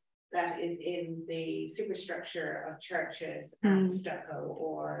material that is in the superstructure of churches and stucco,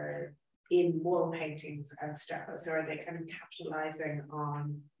 or in wall paintings and stucco? So are they kind of capitalizing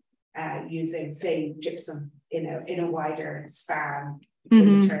on using, say, gypsum in a wider span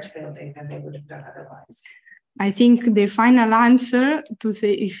in the church building than they would have done otherwise. I think the final answer to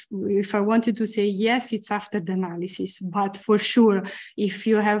say, if I wanted to say yes, it's after the analysis. But for sure, if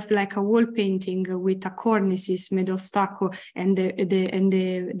you have like a wall painting with a cornices made of stucco and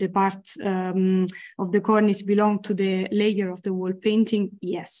the parts of the cornice belong to the layer of the wall painting,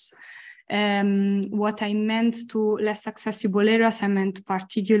 yes. What I meant to less accessible areas, I meant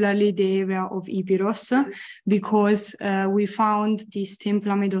particularly the area of Epiros, because we found this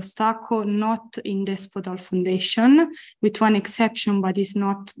templa made of stucco not in despotal foundation, with one exception, but it's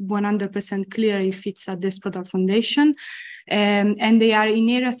not 100% clear if it's a despotal foundation. And they are in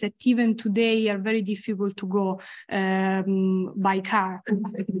areas that even today are very difficult to go by car,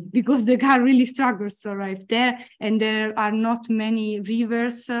 because the car really struggles to arrive there, and there are not many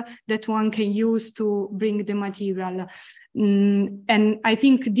rivers that one can use to bring the material. And I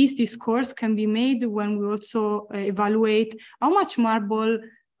think this discourse can be made when we also evaluate how much marble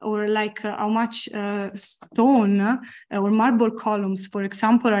or like how much stone or marble columns, for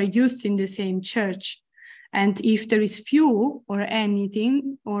example, are used in the same church. And if there is few or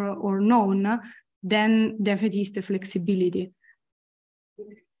anything or none, then definitely is the flexibility.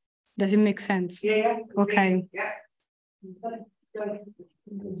 Does it make sense? Yeah. Okay. Yeah.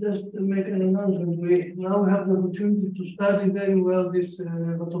 Just to make an announcement, we now have the opportunity to study very well this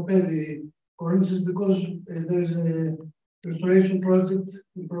vatopedi cornices, because there is a restoration project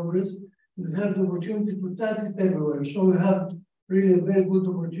in progress. We have the opportunity to study it everywhere. So we have really a very good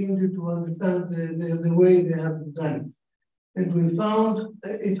opportunity to understand the way they have done it. And we found,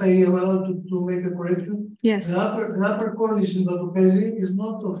 if I am allowed to make a correction, yes, the upper cornice in vatopedi is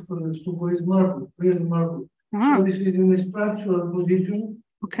not of stucco, it's marble, real marble. So this is in a structural position.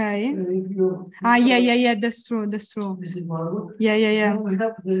 Okay. Yeah, that's true. This is marble. Yeah. And we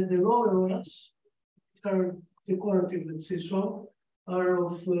have the lower ones, which are decorative, let's say so, are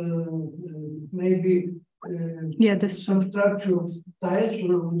of maybe some structure of tiles, we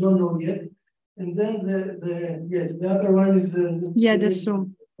don't know yet. And then the upper one is that's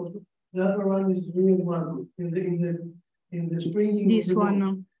true. The upper one is real marble in the springing. This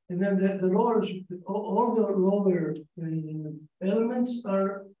one. And then the lower, all the lower elements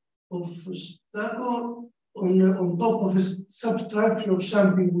are of stucco on top of a substructure of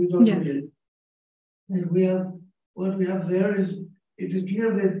something we don't know yet. And what we have there is, it is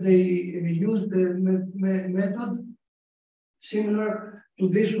clear that they used the method similar to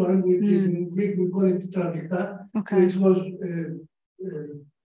this one, which is in Greek we call it trageta, which was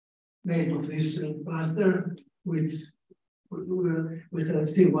made of this plaster, which we can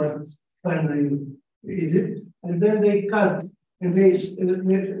see what finally is it. And then they cut, and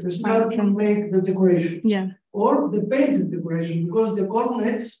the sculpture make the decoration. Or the painted decoration, because the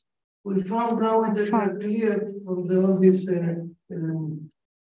colonnades we found now in the clear from all this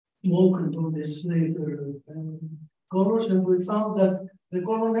smoke and all this later colors, and we found that the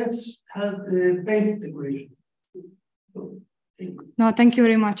colonnades had painted decoration. No, thank you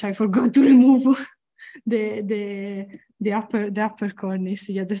very much. I forgot to remove the upper cornice.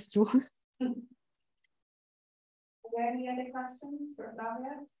 Yeah, that's true. Are there any other questions for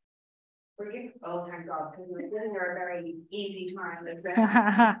Flavia? Oh, thank God, because we're doing a very easy time. You're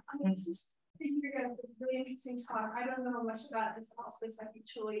going to really interesting talk. I don't know much about this hospice. I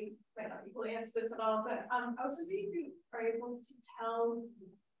actually might not be able to answer this at all, but I was wondering if you are able to tell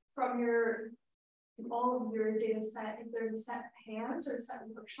from all of your data set if there's a set of hands or a set of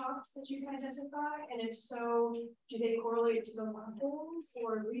workshops that you can identify, and if so, do they correlate to the levels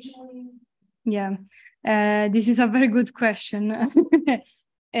or regionally? Yeah, this is a very good question.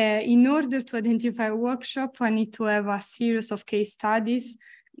 In order to identify a workshop, I need to have a series of case studies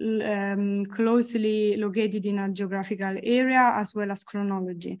closely located in a geographical area as well as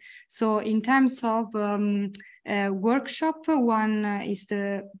chronology. So in terms of workshop, one is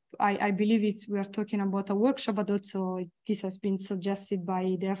I believe we are talking about a workshop, but also this has been suggested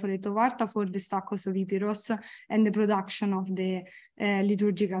by the effort of Arta for the stuccos of Epiros and the production of the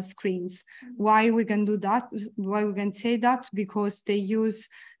liturgical screens. Why we can do that? Why we can say that? Because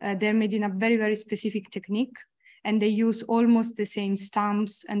they're made in a very, very specific technique, and they use almost the same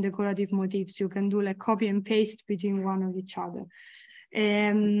stamps and decorative motifs. You can do like copy and paste between one of each other.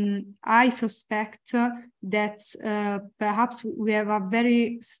 I suspect that perhaps we have a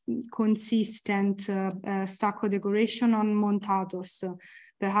very consistent stucco decoration on montatos,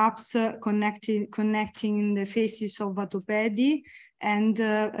 perhaps connecting the faces of vatopedi and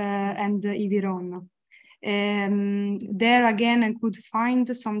Iviron. There again, I could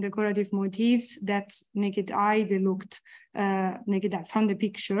find some decorative motifs that naked eye, they looked naked eye from the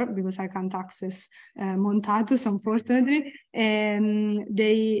picture, because I can't access Montatus, unfortunately.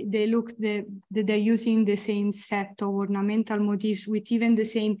 They look that they're using the same set of ornamental motifs with even the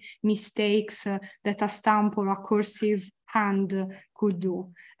same mistakes that a stamp or a cursive hand could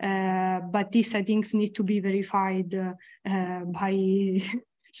do. But this, I think, needs to be verified by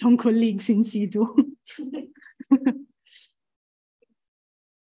some colleagues in situ.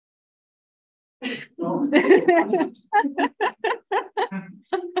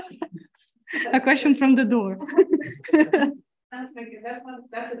 A question from the door. That's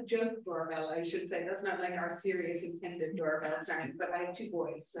a joke doorbell, I should say. That's not like our serious intended doorbell sign, but I have 2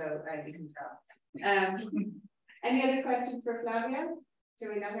 boys, so you can tell. Any other questions for Flavia? Do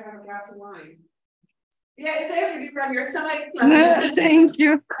we let her have a glass of wine? Yeah, everybody's on your side, Flavia. Thank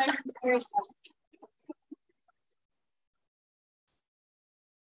you. Thank you very much.